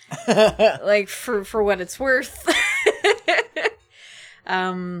 Like for what it's worth.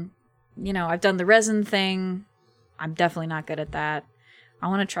 I've done the resin thing. I'm definitely not good at that. I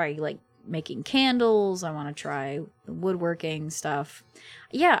want to try like making candles. I want to try the woodworking stuff.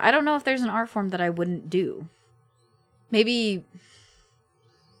 Yeah, I don't know if there's an art form that I wouldn't do. Maybe,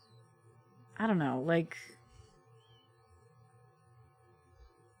 I don't know, like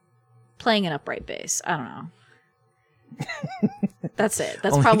playing an upright bass. I don't know. That's it.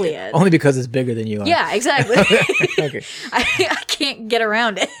 That's probably it. Only because it's bigger than you are. Yeah, exactly. Okay. I can't get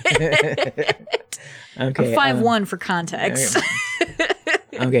around it. Okay. I'm 5'1" for context.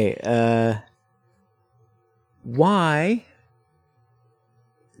 Okay. Why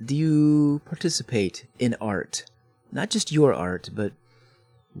do you participate in art? Not just your art, but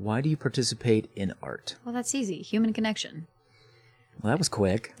why do you participate in art? Well, that's easy. Human connection. Well, that was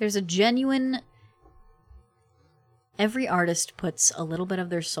quick. There's a genuine... Every artist puts a little bit of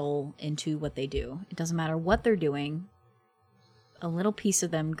their soul into what they do. It doesn't matter what they're doing. A little piece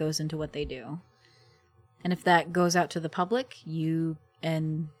of them goes into what they do. And if that goes out to the public, you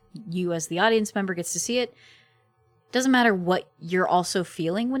as the audience member gets to see it. Doesn't matter what you're also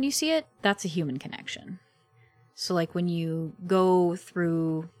feeling when you see it. That's a human connection. So like when you go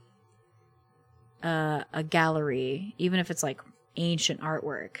through a gallery, even if it's like ancient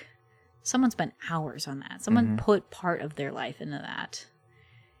artwork, someone spent hours on that. Someone put part of their life into that.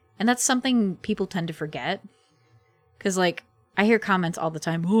 And that's something people tend to forget. Because, like, I hear comments all the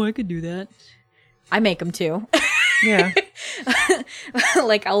time, oh, I could do that. I make them too. Yeah.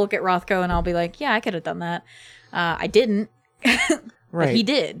 Like, I'll look at Rothko and I'll be like, yeah, I could have done that. I didn't. Right. But he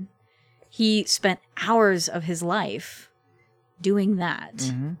did. He spent hours of his life doing that.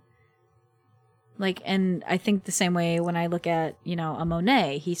 Mm-hmm. Like, and I think the same way when I look at, a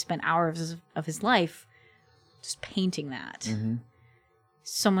Monet, he spent hours of his life just painting that. Mm-hmm.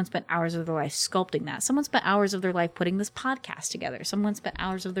 Someone spent hours of their life sculpting that. Someone spent hours of their life putting this podcast together. Someone spent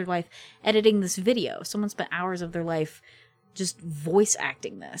hours of their life editing this video. Someone spent hours of their life just voice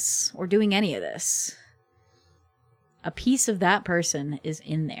acting this or doing any of this. A piece of that person is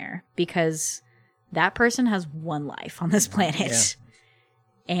in there because that person has one life on this planet.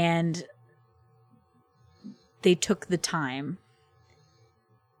 Yeah. And they took the time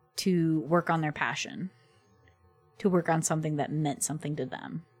to work on their passion, to work on something that meant something to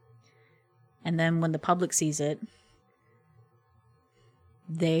them. And then when the public sees it,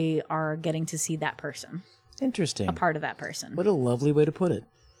 they are getting to see that person. Interesting. A part of that person. What a lovely way to put it.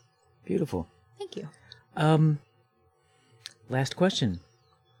 Beautiful. Thank you. Last question.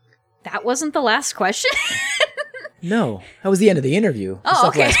 That wasn't the last question? No, that was the end of the interview. Oh,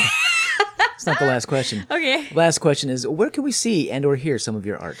 okay. It's not the last question. Okay. Last question is, where can we see and or hear some of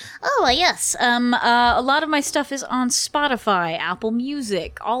your art? Oh, yes. A lot of my stuff is on Spotify, Apple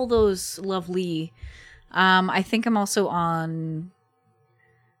Music, all those lovely... I think I'm also on...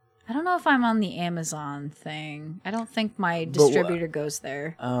 I don't know if I'm on the Amazon thing. I don't think my distributor goes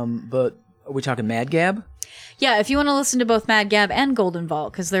there. But are we talking Mad Gab? Yeah, if you want to listen to both Mad Gab and Golden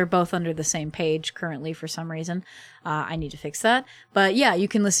Vault, because they're both under the same page currently for some reason. I need to fix that. But yeah, you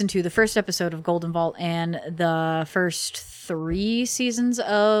can listen to the first episode of Golden Vault and the first 3 seasons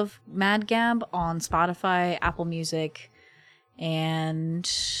of Mad Gab on Spotify, Apple Music,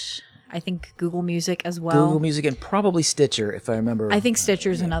 and I think Google Music as well. Google Music and probably Stitcher, if I remember. I think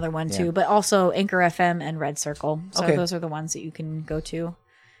Stitcher's another one too, but also Anchor FM and Red Circle. So those are the ones that you can go to.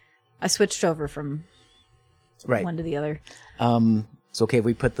 I switched over from one to the other. So okay,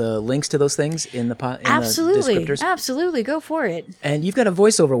 we put the links to those things in the Absolutely. the descriptors? Absolutely, go for it. And you've got a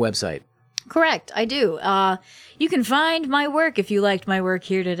voiceover website. Correct, I do. You can find my work if you liked my work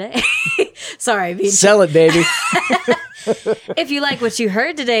here today. Sorry. Sell it, baby. If you like what you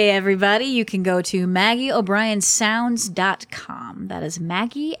heard today, everybody, you can go to MaggieO'BrienSounds.com. That is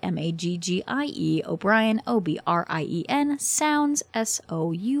Maggie, Maggie, O'Brien, Obrien, Sounds,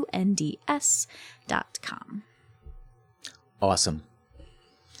 SOUNDS.com. Awesome.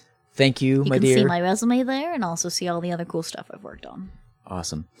 Thank you, my dear. You can see my resume there and also see all the other cool stuff I've worked on.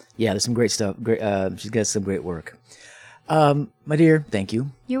 Awesome. Yeah, there's some great stuff. Great. She's got some great work. My dear, thank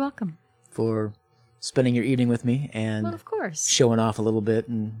you. You're welcome. For spending your evening with me and of course, showing off a little bit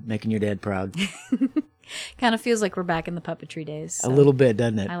and making your dad proud. Kind of feels like we're back in the puppetry days. So. A little bit,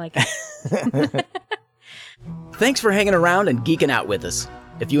 doesn't it? I like it. Thanks for hanging around and geeking out with us.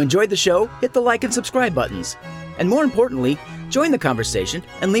 If you enjoyed the show, hit the like and subscribe buttons. And more importantly, join the conversation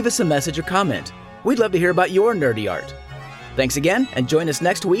and leave us a message or comment. We'd love to hear about your nerdy art. Thanks again, and join us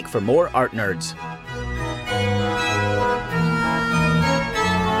next week for more Art Nerds.